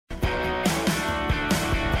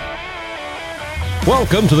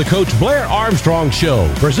Welcome to the Coach Blair Armstrong Show,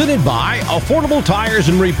 presented by Affordable Tires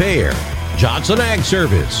and Repair, Johnson Ag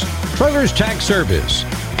Service, Trailers Tax Service,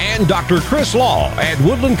 and Dr. Chris Law at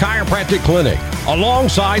Woodland Chiropractic Clinic.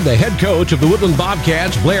 Alongside the head coach of the Woodland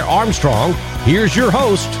Bobcats, Blair Armstrong, here's your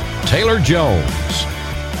host, Taylor Jones.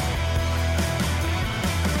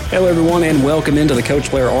 Hello, everyone, and welcome into the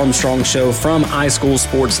Coach Blair Armstrong Show from iSchool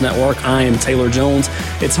Sports Network. I am Taylor Jones.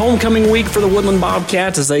 It's homecoming week for the Woodland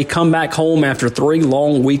Bobcats as they come back home after 3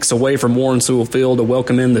 long weeks away from Warren Sewell Field to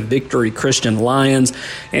welcome in the Victory Christian Lions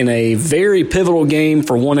in a very pivotal game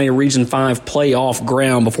for 1A Region 5 playoff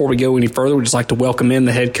ground. Before we go any further, we'd just like to welcome in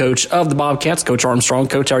the head coach of the Bobcats, Coach Armstrong.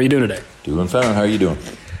 Coach, how are you doing today? Doing fine. How are you doing?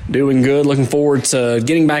 Doing good. Looking forward to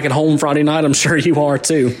getting back at home Friday night. I'm sure you are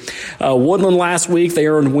too. Woodland last week, they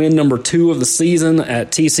earned win number 2 of the season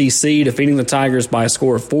at TCC, defeating the Tigers by a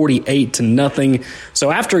score of 48-0.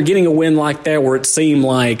 So after getting a win like that, where it seemed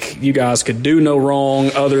like you guys could do no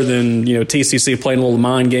wrong other than, TCC playing a little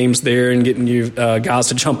mind games there and getting you guys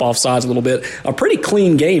to jump off sides a little bit, a pretty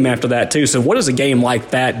clean game after that too. So what does a game like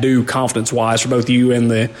that do confidence-wise for both you and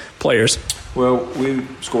the players? Well, we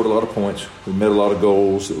scored a lot of points. We met a lot of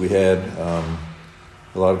goals that we had. A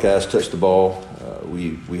lot of guys touched the ball.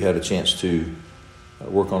 We had a chance to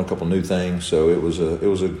work on a couple new things. So it was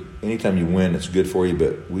a anytime you win, it's good for you.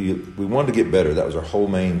 But we wanted to get better. That was our whole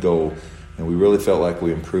main goal, and we really felt like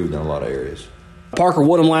we improved in a lot of areas. Parker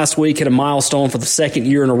Woodham last week hit a milestone for the second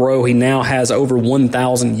year in a row. He now has over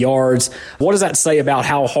 1,000 yards. What does that say about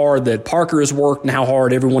how hard that Parker has worked and how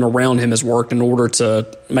hard everyone around him has worked in order to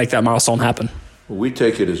make that milestone happen? Well, we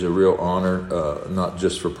take it as a real honor, not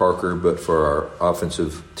just for Parker, but for our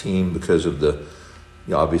offensive team because of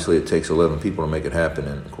obviously it takes 11 people to make it happen.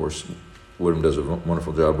 And, of course, Woodham does a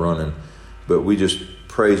wonderful job running. But we just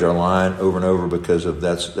praise our line over and over because of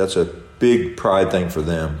that's a big pride thing for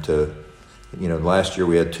them to – last year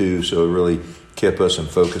we had 2, so it really kept us in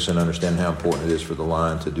focus and understand how important it is for the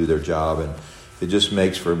line to do their job. And it just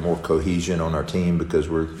makes for more cohesion on our team because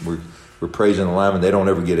we're praising the linemen. They don't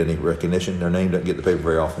ever get any recognition. Their name doesn't get the paper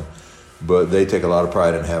very often. But they take a lot of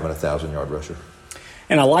pride in having a 1,000-yard rusher.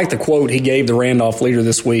 And I like the quote he gave the Randolph leader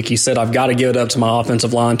this week. He said, "I've got to give it up to my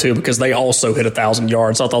offensive line, too, because they also hit 1,000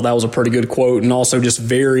 yards." I thought that was a pretty good quote and also just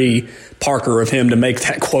very Parker of him to make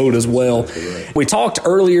that quote as well. Right. We talked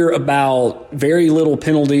earlier about very little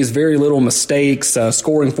penalties, very little mistakes,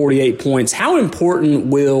 scoring 48 points. How important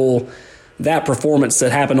will that performance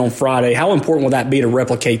that happened on Friday, how important will that be to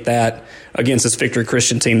replicate that against this Victory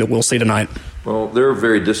Christian team that we'll see tonight? Well, they're a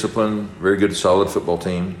very disciplined, very good, solid football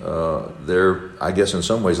team. They're, I guess, in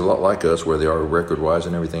some ways a lot like us where they are record-wise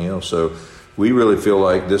and everything else. So we really feel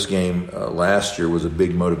like this game last year was a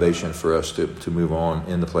big motivation for us to move on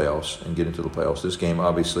in the playoffs and get into the playoffs. This game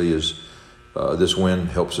obviously is this win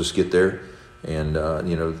helps us get there. And,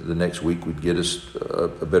 the next week would get us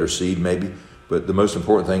a better seed maybe. But the most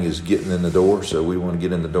important thing is getting in the door. So we want to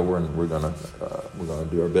get in the door, and we're gonna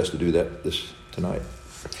do our best to do that tonight.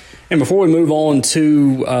 And before we move on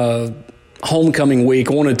to homecoming week,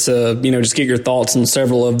 I wanted to just get your thoughts on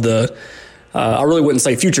several of the. I really wouldn't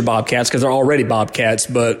say future Bobcats because they're already Bobcats,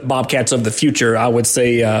 but Bobcats of the future. I would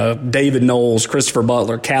say David Knowles, Christopher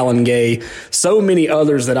Butler, Callan Gay, so many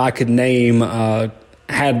others that I could name.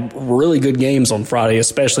 Had really good games on Friday,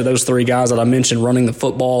 especially those 3 guys that I mentioned running the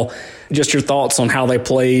football. Just your thoughts on how they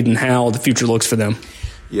played and how the future looks for them.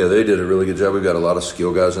 Yeah, they did a really good job. We've got a lot of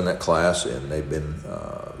skill guys in that class, and they've been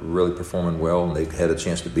really performing well, and they've had a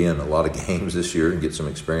chance to be in a lot of games this year and get some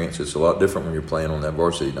experience. It's a lot different when you're playing on that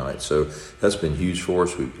varsity night, so that's been huge for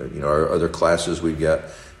us. Our other classes, we've got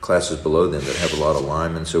classes below them that have a lot of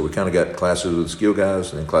linemen, so we kind of got classes with skill guys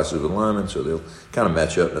and then classes with linemen, so they'll kind of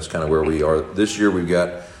match up. That's kind of where we are. This year we've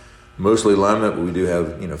got mostly linemen, but we do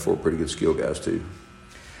have 4 pretty good skill guys too.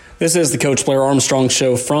 This is the Coach Blair Armstrong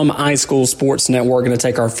Show from iSchool Sports Network. We're going to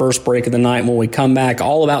take our first break of the night. When we come back,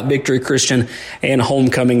 all about Victory Christian and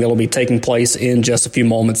homecoming that will be taking place in just a few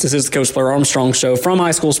moments. This is the Coach Blair Armstrong Show from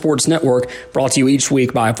iSchool Sports Network, brought to you each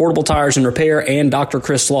week by Affordable Tires and Repair and Dr.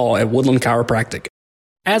 Chris Law at Woodland Chiropractic.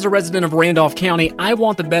 As a resident of Randolph County, I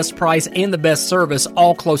want the best price and the best service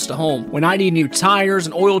all close to home. When I need new tires,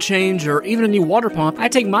 an oil change, or even a new water pump, I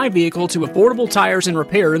take my vehicle to Affordable Tires and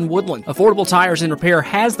Repair in Woodland. Affordable Tires and Repair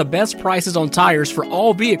has the best prices on tires for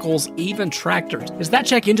all vehicles, even tractors. Is that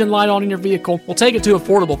check engine light on in your vehicle? We'll take it to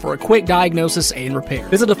Affordable for a quick diagnosis and repair.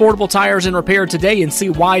 Visit Affordable Tires and Repair today and see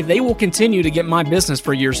why they will continue to get my business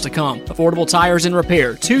for years to come. Affordable Tires and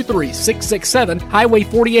Repair, 23667 Highway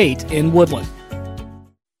 48 in Woodland.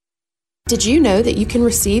 Did you know that you can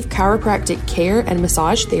receive chiropractic care and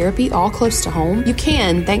massage therapy all close to home? You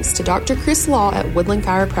can, thanks to Dr. Chris Law at Woodland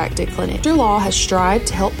Chiropractic Clinic. Dr. Law has strived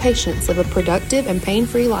to help patients live a productive and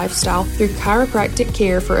pain-free lifestyle through chiropractic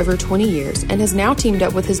care for over 20 years and has now teamed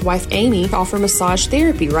up with his wife Amy to offer massage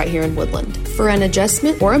therapy right here in Woodland. For an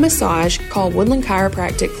adjustment or a massage, call Woodland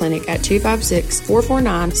Chiropractic Clinic at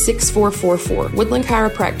 256-449-6444. Woodland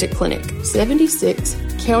Chiropractic Clinic, 76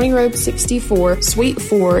 County Road 64, Suite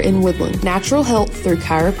 4 in Woodland. Natural health through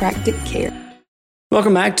chiropractic care.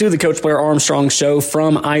 Welcome back to the Coach Blair Armstrong Show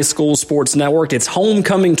from iSchool Sports Network. It's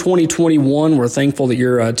Homecoming 2021. We're thankful that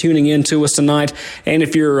you're tuning in to us tonight. And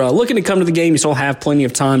if you're looking to come to the game, you still have plenty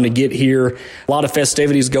of time to get here. A lot of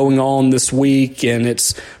festivities going on this week, and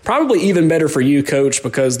it's probably even better for you, Coach,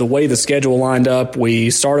 because the way the schedule lined up,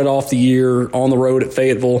 we started off the year on the road at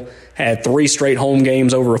Fayetteville, had 3 straight home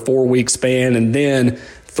games over a 4-week span, and then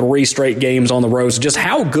 3 straight games on the road. So just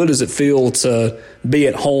how good does it feel to be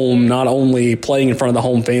at home, not only playing in front of the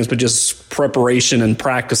home fans, but just preparation and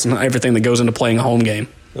practice and everything that goes into playing a home game?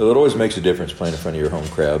 Well, it always makes a difference playing in front of your home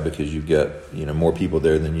crowd because you've got more people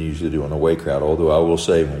there than you usually do on an away crowd. Although I will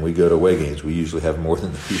say when we go to away games, we usually have more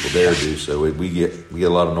than the people there do. So we get a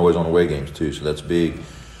lot of noise on away games too. So that's big.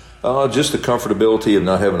 Just the comfortability of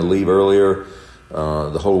not having to leave earlier.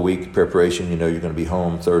 The whole week preparation, you're going to be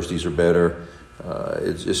home. Thursdays are better.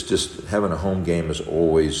 It's just having a home game is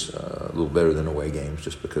always a little better than away games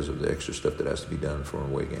just because of the extra stuff that has to be done for an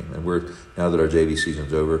away game. And now that our JV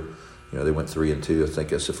season's over, they went 3-2. I think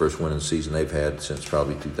that's the first winning season they've had since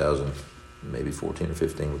probably 2000, maybe 14 or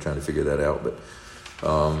 15. We're trying to figure that out. But,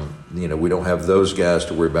 we don't have those guys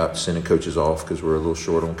to worry about sending coaches off because we're a little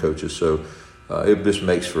short on coaches. So it just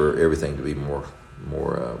makes for everything to be more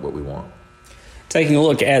what we want. Taking a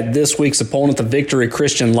look at this week's opponent, the Victory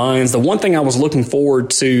Christian Lions, the one thing I was looking forward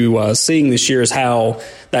to seeing this year is how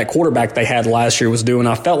that quarterback they had last year was doing.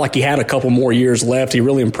 I felt like he had a couple more years left. He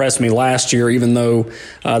really impressed me last year, even though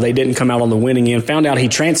they didn't come out on the winning end. Found out he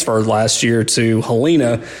transferred last year to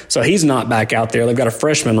Helena, so he's not back out there. They've got a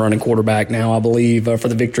freshman running quarterback now, I believe, for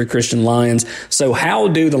the Victory Christian Lions. So how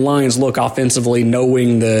do the Lions look offensively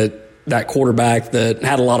knowing that quarterback that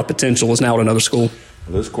had a lot of potential is now at another school?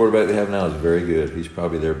 This quarterback they have now is very good. He's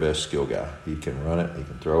probably their best skill guy. He can run it. He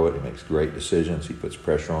can throw it. He makes great decisions. He puts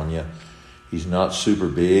pressure on you. He's not super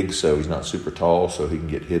big, so he's not super tall, so he can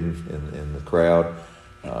get hidden in the crowd.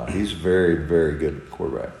 He's a very, very good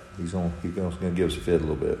quarterback. He's going to give us a fit a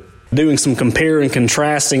little bit. Doing some compare and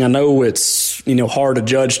contrasting, I know it's hard to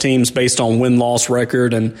judge teams based on win-loss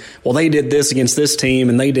record and, well, they did this against this team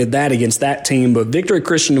and they did that against that team. But Victory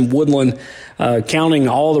Christian and Woodland, counting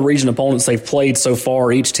all the region opponents they've played so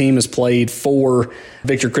far, each team has played 4.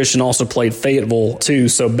 Victory Christian also played Fayetteville, too.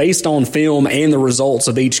 So based on film and the results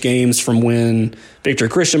of each games from when Victory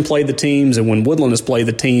Christian played the teams and when Woodland has played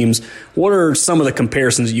the teams, what are some of the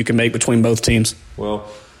comparisons that you can make between both teams? Well,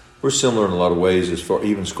 we're similar in a lot of ways as far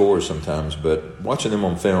even scores sometimes, but watching them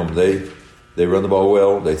on film, they run the ball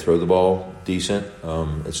well, they throw the ball decent.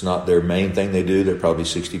 It's not their main thing they do. They're probably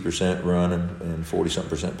 60% run and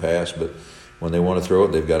 40-something% pass, but when they want to throw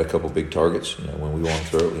it, they've got a couple big targets. When we want to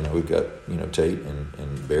throw it, we've got Tate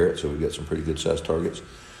and Barrett, so we've got some pretty good sized targets.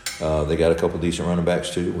 They got a couple decent running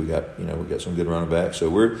backs too. We got some good running backs.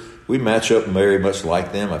 So we match up very much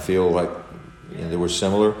like them. I feel like they were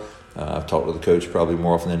similar. I've talked to the coach probably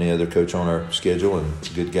more often than any other coach on our schedule, and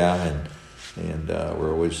a good guy, and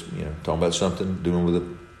we're always talking about something, doing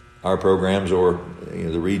with our programs or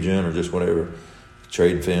the region or just whatever,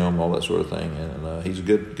 trade film, all that sort of thing. And he's a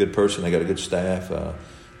good person. They got a good staff. A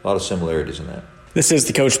lot of similarities in that. This is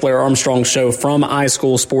the Coach Blair Armstrong Show from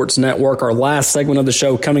iSchool Sports Network. Our last segment of the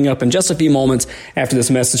show coming up in just a few moments after this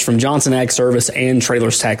message from Johnson Ag Service and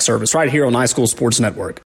Trailers Tax Service right here on iSchool Sports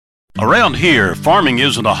Network. Around here, farming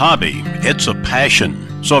isn't a hobby, it's a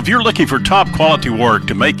passion. So if you're looking for top quality work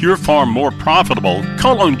to make your farm more profitable,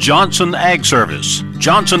 call on Johnson Ag Service.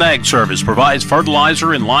 Johnson Ag Service provides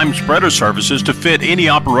fertilizer and lime spreader services to fit any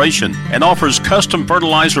operation and offers custom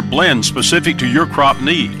fertilizer blends specific to your crop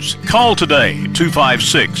needs. Call today,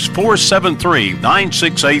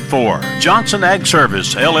 256-473-9684. Johnson Ag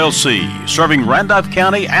Service, LLC, serving Randolph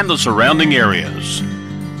County and the surrounding areas.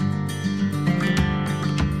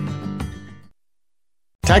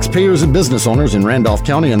 Taxpayers and business owners in Randolph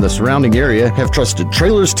County and the surrounding area have trusted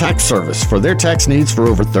Trailers Tax Service for their tax needs for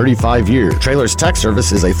over 35 years. Trailers Tax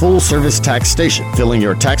Service is a full-service tax station, filling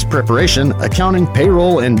your tax preparation, accounting,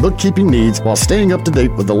 payroll, and bookkeeping needs while staying up to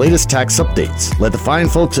date with the latest tax updates. Let the fine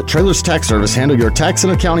folks at Trailers Tax Service handle your tax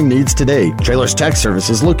and accounting needs today. Trailers Tax Service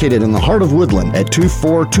is located in the heart of Woodland at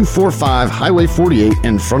 24245 Highway 48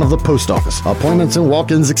 in front of the post office. Appointments and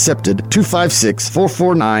walk-ins accepted.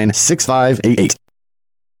 256-449-6588.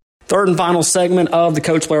 Third and final segment of the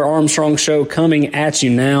Coach Blair Armstrong Show coming at you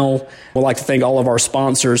now. We'd like to thank all of our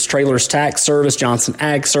sponsors, Trailers Tax Service, Johnson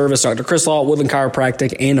Ag Service, Dr. Chris Law, Woodland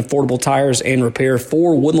Chiropractic, and Affordable Tires and Repair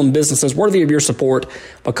for Woodland businesses worthy of your support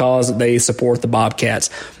because they support the Bobcats.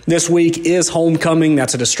 This week is homecoming.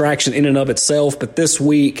 That's a distraction in and of itself, but this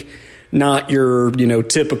week, not your,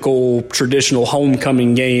 typical traditional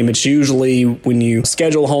homecoming game. It's usually when you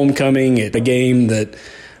schedule homecoming, it's a game that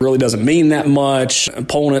really doesn't mean that much.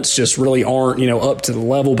 Opponents just really aren't, up to the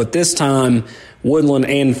level. But this time, Woodland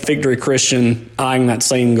and Victory Christian eyeing that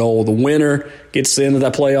same goal. The winner gets into the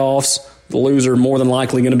playoffs. The loser more than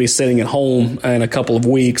likely going to be sitting at home in a couple of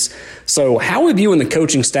weeks. So how have you and the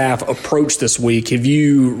coaching staff approached this week? Have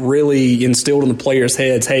you really instilled in the players'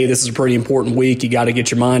 heads, hey, this is a pretty important week, you got to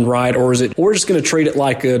get your mind right? Or is it we're just going to treat it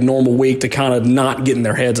like a normal week to kind of not get in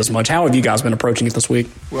their heads as much? How have you guys been approaching it this week?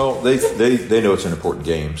 Well, they know it's an important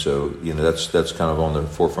game, so that's kind of on the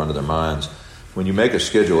forefront of their minds. When you make a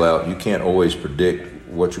schedule out, you can't always predict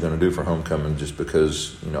what you're going to do for homecoming just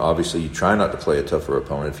because, obviously you try not to play a tougher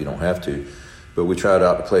opponent if you don't have to. But we tried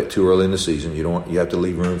out to play it too early in the season. You have to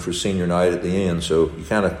leave room for senior night at the end. So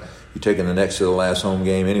you're taking the next to the last home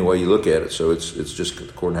game any way you look at it. So it's just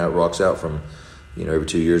according to how it rocks out from, every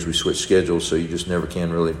 2 years we switch schedules. So you just never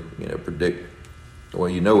can really, predict.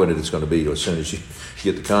 Well, when it's going to be as soon as you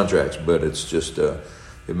get the contracts. But it's just,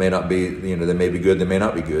 it may not be, they may be good, they may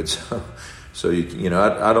not be good. So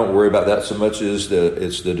I don't worry about that so much as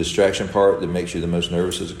it's the distraction part that makes you the most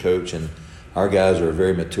nervous as a coach. And our guys are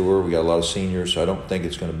very mature. We got a lot of seniors, so I don't think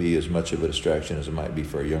it's going to be as much of a distraction as it might be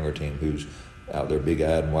for a younger team who's out there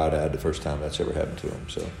big-eyed and wide-eyed the first time that's ever happened to them.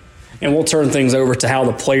 So, and we'll turn things over to how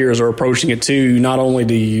the players are approaching it too. Not only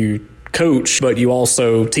do you coach, but you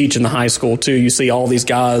also teach in the high school too. You see all these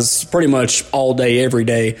guys pretty much all day, every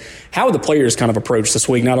day. How are the players kind of approached this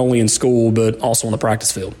week, not only in school but also on the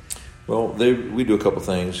practice field? Well, we do a couple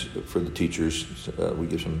things for the teachers. We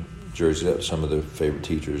give some jerseys out to some of their favorite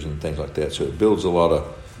teachers and things like that. So it builds a lot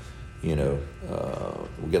of, we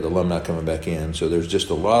got the alumni coming back in. So there's just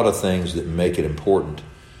a lot of things that make it important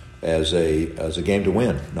as a game to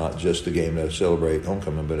win, not just a game to celebrate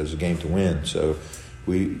homecoming, but as a game to win. So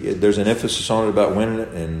there's an emphasis on it about winning it,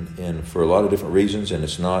 and for a lot of different reasons. And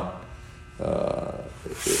it's not the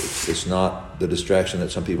distraction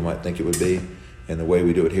that some people might think it would be. And the way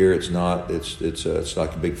we do it here, it's not. It's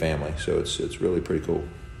like a big family, so it's really pretty cool.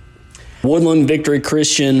 Woodland, Victory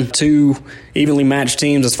Christian, two evenly matched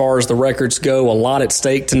teams as far as the records go. A lot at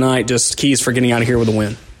stake tonight. Just keys for getting out of here with a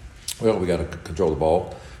win. Well, we got to control the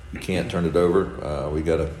ball. We can't turn it over. We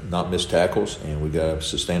got to not miss tackles, and we got to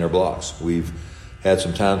sustain our blocks. We've had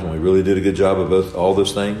some times when we really did a good job of all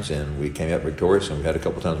those things, and we came out victorious. And we had a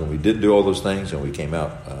couple times when we didn't do all those things, and we came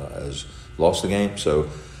out as lost the game. So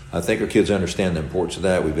I think our kids understand the importance of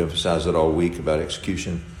that. We've emphasized it all week about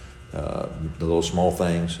execution, the little small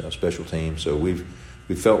things, special teams. So we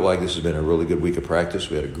felt like this has been a really good week of practice.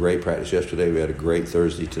 We had a great practice yesterday. We had a great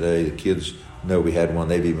Thursday today. The kids know we had one.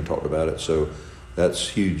 They've even talked about it. So that's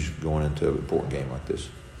huge going into an important game like this.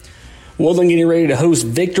 Woodland getting ready to host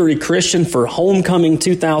Victory Christian for Homecoming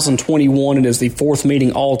 2021. It is the fourth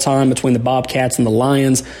meeting all-time between the Bobcats and the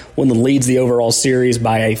Lions. Woodland leads the overall series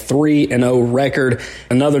by a 3-0 record.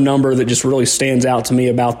 Another number that just really stands out to me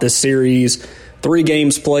about this series, 3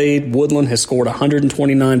 games played, Woodland has scored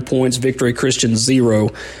 129 points, Victory Christian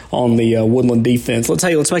 0 on the Woodland defense.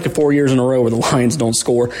 Let's make it 4 years in a row where the Lions don't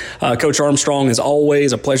score. Coach Armstrong, as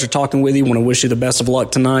always, a pleasure talking with you. Want to wish you the best of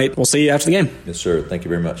luck tonight. We'll see you after the game. Yes, sir. Thank you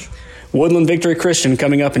very much. Woodland Victory Christian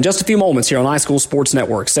coming up in just a few moments here on iSchool Sports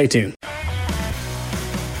Network. Stay tuned.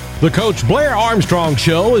 The Coach Blair Armstrong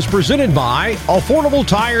Show is presented by Affordable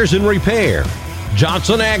Tires and Repair,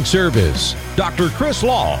 Johnson Ag Service, Dr. Chris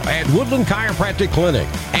Law at Woodland Chiropractic Clinic,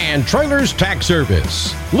 and Trailers Tax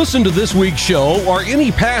Service. Listen to this week's show or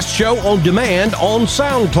any past show on demand on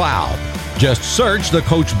SoundCloud. Just search the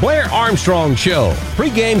Coach Blair Armstrong Show.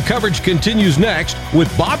 Pre-game coverage continues next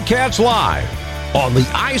with Bobcats Live on the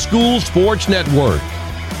iSchool Sports Network.